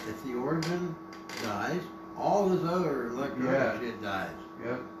origin at? If the origin dies, all this other electronic Yeah. shit dies.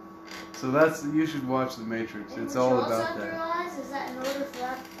 Yep. So you should watch The Matrix. And It's what all you also about have to that. realize is that in order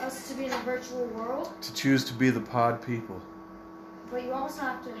for us to be in a virtual world, To choose to be the pod people. but you also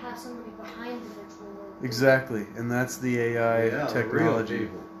have to have somebody behind the virtual world. Exactly, and that's the AI Yeah, the real technology.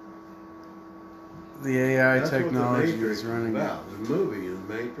 people. The AI That's technology what the Matrix is running it. about. The movie,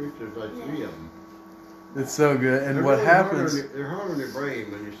 The Matrix, there's like Yeah. 3 of them. It's so good. And They're what really happens? they're hard on your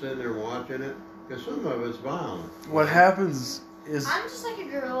brain when you're sitting there watching it, because some of it's violent. What happens is, I'm just like a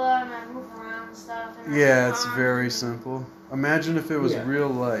gorilla and I move around and stuff. And I yeah, have it's arms very and- simple. Imagine if it was Yeah. real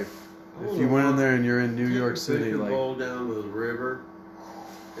life. I If wanna you went in walk- there and you're in New take York a City, fishing like, bowl down to the river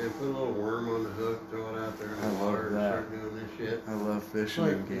and put a little worm on the hook, throw it out there in I the love water and that. start doing this shit. I love It's fishing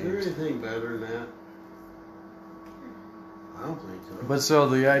like, in is there games. anything better than that? I don't think so. But so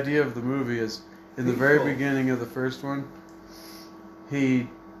the idea of the movie is, in the very People. beginning of the first one, he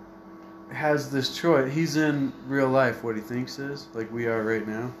has this choice. He's in real life, what he thinks is, like we are right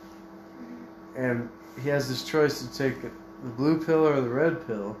now. And he has this choice to take the blue pill or the red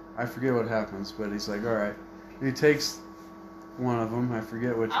pill. I forget what happens, but he's like, all right. And he takes one of them. I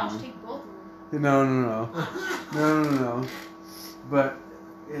forget which I'll one. just take both of them. No. But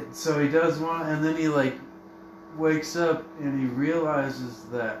so he does one, and then he like wakes up and he realizes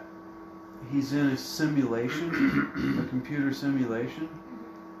that he's in a simulation, a computer simulation,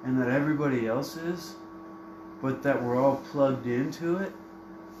 and that everybody else is, but that we're all plugged into it.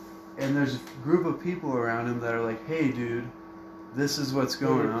 And there's a group of people around him that are like, "Hey, dude, this is what's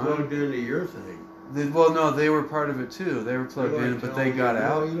going They're on." plugged into your thing. No, they were part of it too. They were plugged They're in, like but they telling got you,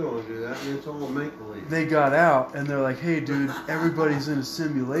 out. No, you don't want to do that. It's all make-believe. They got out, and they're like, "Hey, dude, everybody's in a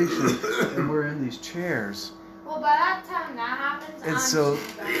simulation, and we're in these chairs." Well, by that time that happens, And I'm so-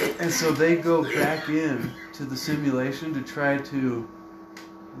 just gonna die. And so they go back in to the simulation to try to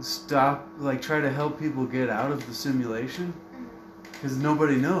stop, like, try to help people get out of the simulation, because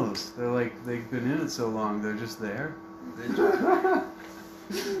nobody knows. They're like, they've been in it so long, they're just there.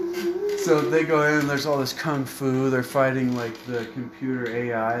 So they go in, and there's all this kung fu. They're fighting like the computer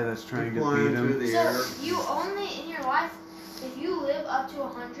AI that's trying to Flying beat through them. the air. So you only in your life, if you live up to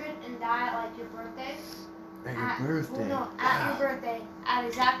 100 and die at like your birthday, At your birthday. Well, no, at your birthday, at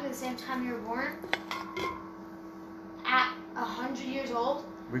exactly the same time you were born, at 100 years old,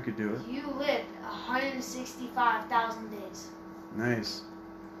 We could do it. you lived 165,000 days. Nice.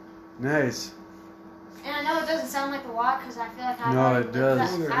 Nice. And I know it doesn't sound like a lot because I feel like I've No, already it lived does. that-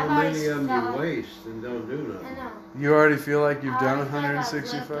 I wonder I've how already many of them felt you like- waste and don't do I nothing. know. You already feel like you've I done already feel like I've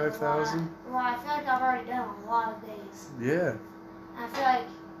lived a 165,000? lot. Well, I feel like I've already done a lot of days. Yeah. And I feel like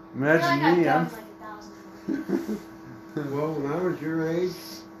Imagine I've me. done I'm. like 1,000. Well, when I was your age,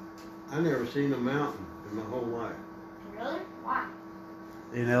 I never seen a mountain in my whole life. Really? Why?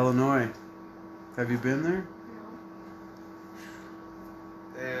 in Illinois. Have you been there?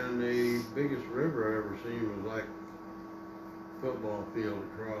 No. And the biggest river I ever seen was like football field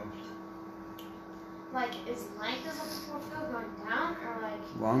across. Like, is length of the football field going down, or like?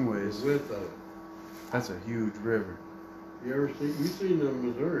 Long The ways. width of it. That's a huge river. You seen the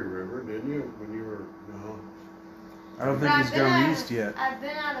Missouri River, didn't you? When you were no. I don't think But he's I've been gone at- east yet. I've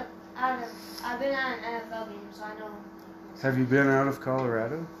been I've been at an NFL game, so I know. Have you been out of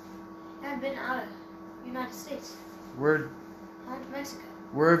Colorado? I've been out of United States. Where I went to Mexico.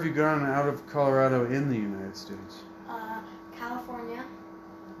 Where have you gone out of Colorado in the United States? California.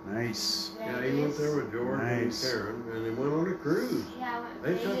 Nice. Yeah, he went there with George Nice. and Karen, and they went on a cruise. Yeah, I went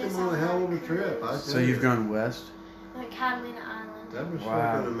They took him on a hell of a trip. So you've gone west? I went Catalina Island. That was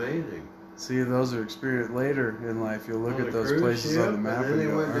Wow. fucking amazing. See, those are experienced later in life. You'll look On at a those cruise places ship, on the map and and then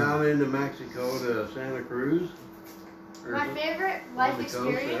they go, went "Oh." down into Mexico to Santa Cruz. Or My is it- favorite life the coast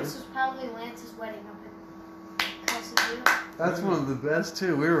experience there? was probably Lance's wedding up in Crested That's one of the best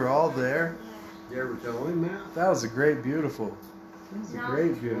too. We were all there. Yeah. You ever tell him that? That was a great, beautiful. That was a No.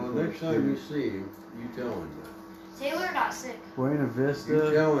 great, Well, beautiful. next time you experience. see him, you tell him that. Taylor got sick. Buena You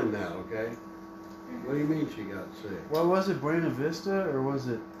Vista. tell him that, okay? What do you mean she got sick? What was it, Buena Vista or was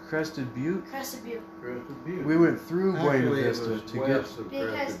it Crested Butte? Crested Butte. Crested Butte. We went through Buena Actually, it Vista was to get. west of Because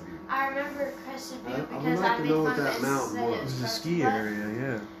Crested Butte. I remember Crested Butte I would because like I to made know fun what of that it and mountain said was. It was a Crested ski Butte.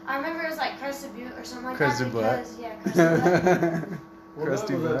 area, I remember it was like Crested Butte or something like Crested that. Butte. Because, yeah, Crested Butte. yeah. Well,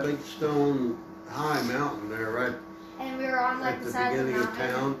 Crusty that was butt. that big stone high mountain there, right? And we were on like At the the side of the beginning of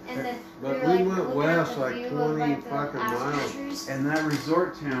mountain. town. And then But we were we like went looking west at the like view 20 of, like, the fucking aspen miles. trees. And that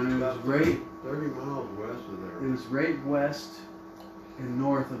resort town, it was About right 30 miles west of It there. was right west and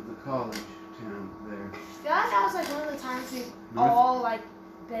north of the college town there. I feel like that was like one of the times we've North? all like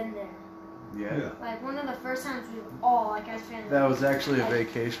been there. Yeah. Like one of the first times we've all like as family. That was actually a Like,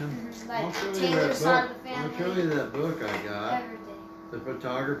 vacation. Like I'll show you Taylor's that side book. of the I'll family. show you that book I got. Everything. The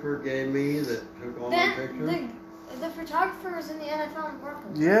photographer gave me that took all the Then pictures. the photographer was in the NFL in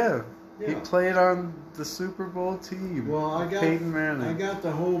Brooklyn. Yeah. He Yeah. played on the Super Bowl team. Well, I got Peyton Manning. I got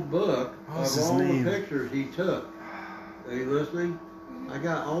the whole book What's of his all name? the pictures he took. Are you listening? Mhm. I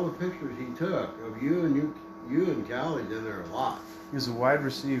got all the pictures he took of you and Callie's in there a lot. He was a wide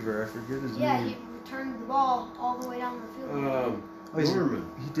receiver. I forget his Yeah, name. he returned the ball all the way down the field. Oh, he's- Norman.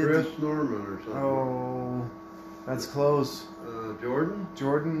 he did Chris Norman or something. Oh, that's close. Jordan?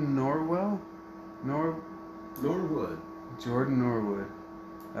 Jordan Norwood? Norwood. Jordan Norwood.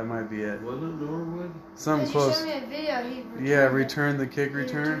 That might be it. Was it Norwood? Something He close. showed me a video. He returned Yeah, it. return the kick He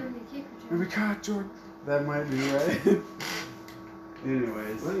return. returned the kick We return. caught Jordan. That might be right.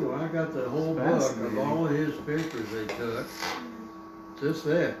 Anyways. Anyway, I got the whole book Fascinating. of all of his pictures they took. This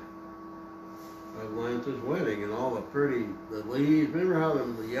thick. Of Lance's wedding and all the pretty, the leaves. Remember how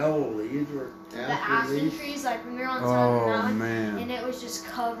the yellow leaves were The aspen aspen leaves? trees, like when we were on the side of the Oh mountain, man. and it was just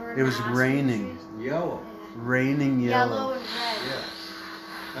covered. It in was aspen raining. trees. Yellow. Yeah. Raining Yellow yellow. and red.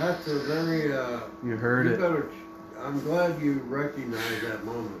 Yeah. That's a very, You heard you it. better, I'm glad you recognize that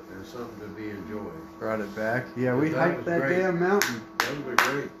moment as something to be enjoyed. Brought it back. Yeah, we That hiked was that great. damn mountain. That was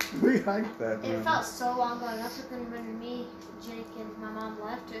a great, We hiked that It mountain. felt so long going up it when me, Jake, and my mom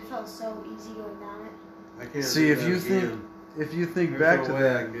left. It felt so easy going down it. I can't See, do if that you again. think If you think There's back no to way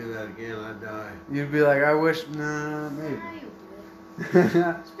I that, can do that again, I'd die. you'd be like, I wish, nah, maybe. Ah, you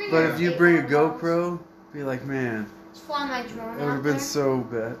would. But if you bring a GoPro, be like, man, Just fly my drone it would have out been there. so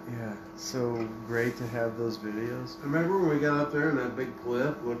bad. Yeah, so great to have those videos. I remember when we got up there in that big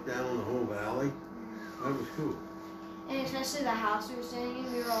cliff, looked down on the whole valley. That was cool. And especially the house we were staying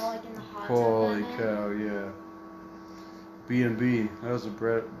in, we were all like in the hot tub Holy that night. cow, yeah. B&B, that was a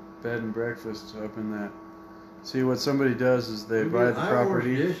bed and breakfast up in that. See, what somebody does is they buy the I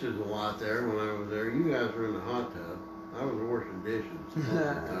property. washed dishes a lot there when I was there. You guys were in the hot tub. I was washing dishes all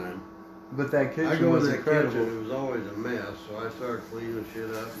the time. But that I kitchen go was in that incredible. kitchen, it was always a mess, so I started cleaning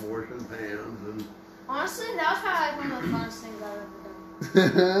shit up and washing pans and Honestly, that was probably like one of the funnest things I've ever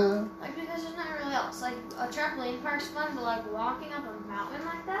done. Like, because there's nothing really else. Like, a trampoline park's fun, but like walking up a mountain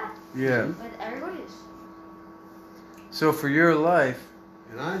like that Yeah. with everybody is. So for your life,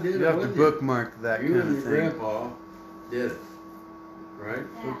 and I did you it have to with bookmark that you. kind And of your thing. grandpa did it, right?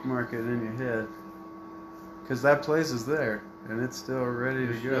 Yeah. Bookmark it in your head. Because that place is there, and it's still ready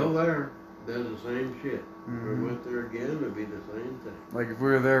to It's still go. there. Does the same shit. If Mhm. we went there again, it'd be the same thing. Like if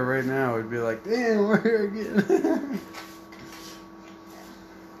we were there right now, it'd be like, damn, we're here again.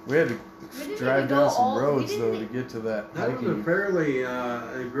 We had to We didn't drive even go down some all- we roads didn't though e- to get to that That was a hiking. fairly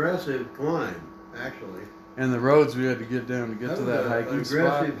aggressive climb, actually. And the roads we had to get down to get That to was that an hiking spot.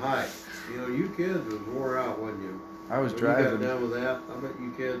 aggressive hike. You know, you kids was wore out, wasn't you? I was When you got driving. done with that, I bet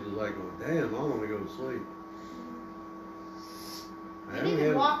you kids was like, oh, damn, I want to go to sleep. I You haven't didn't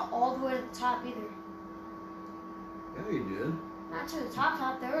had- walk all the way to the top either. Yeah, you did. Not to the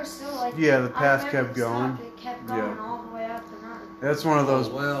top. There was still like Yeah, the I path remember kept the stop, going. It kept going Yeah. all the way up and up. That's one of those.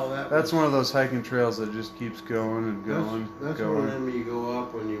 Oh, well, That's one of those hiking trails that just keeps going and going, That's going. one of them you go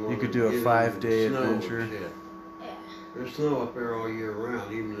up when you want. could do a 5-day adventure. Yeah. There's snow up there all year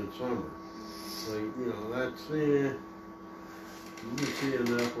round, even in summer. So you know that's you can see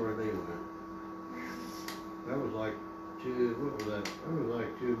enough where they went. That was like what was that? That was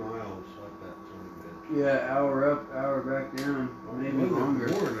like 2 miles up that son of a bitch. Yeah, hour up, hour back down, maybe Wasn't it longer.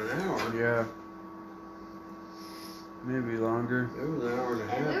 More than an hour. Yeah, maybe longer. It was an hour and a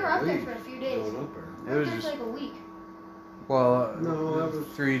half. And we were at up there least, for a few days. Going up there. We It were was there for just- like a week. Well, No, that was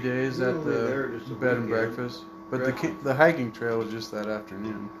 3 days we at were only the there just a bed and weekend. breakfast, but Breakfast. the hiking trail was just that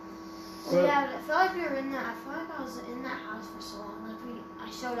afternoon. Well, But- yeah, but I feel like we were in that. I feel like I was in that house for so long. Like I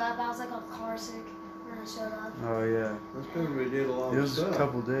showed up. I was like on car sick, and I showed up. Oh yeah, That's because we did a lot it of was stuff. a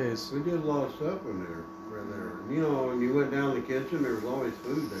couple days. We did a lot of stuff in there. You know, when you went down the kitchen, there was always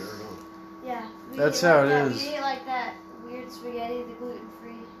food there. Yeah. We That's ate how like it that. is. We ate like that weird spaghetti, the gluten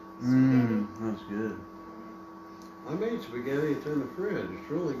free. Mmm, that was good. I made spaghetti. It's in the fridge. It's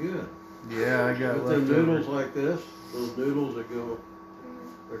really good. Yeah, I got With the noodles leftovers. like this, those noodles that go,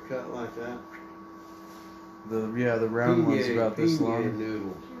 they're cut like that. The round ones about this Penne long.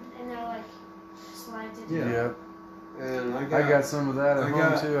 noodles. And they're like slanted. Yeah. Yep, And I I got some of that at I home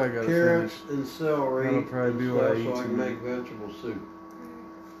got too. I got to carrots finish. and celery That'll probably and be stuff what I eat so I can tonight. make vegetable soup.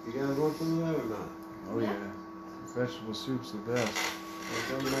 You guys want some of that or not? Oh yeah, vegetable soup's the best.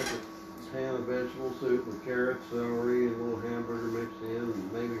 I'm gonna make a pan of vegetable soup with carrots, celery, and a little hamburger mixed in,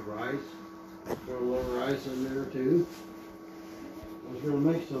 and maybe rice. Throw a little rice in there too. I was gonna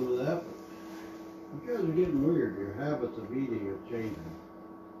make some of that, but you guys are getting weird. Your habits of eating are changing.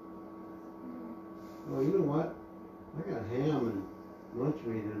 Oh, you know what? I got ham and lunch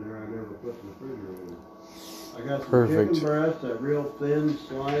meat in there I never put in the refrigerator. I got some Perfect. chicken breast, that real thin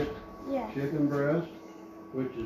sliced Yeah. chicken breast, which is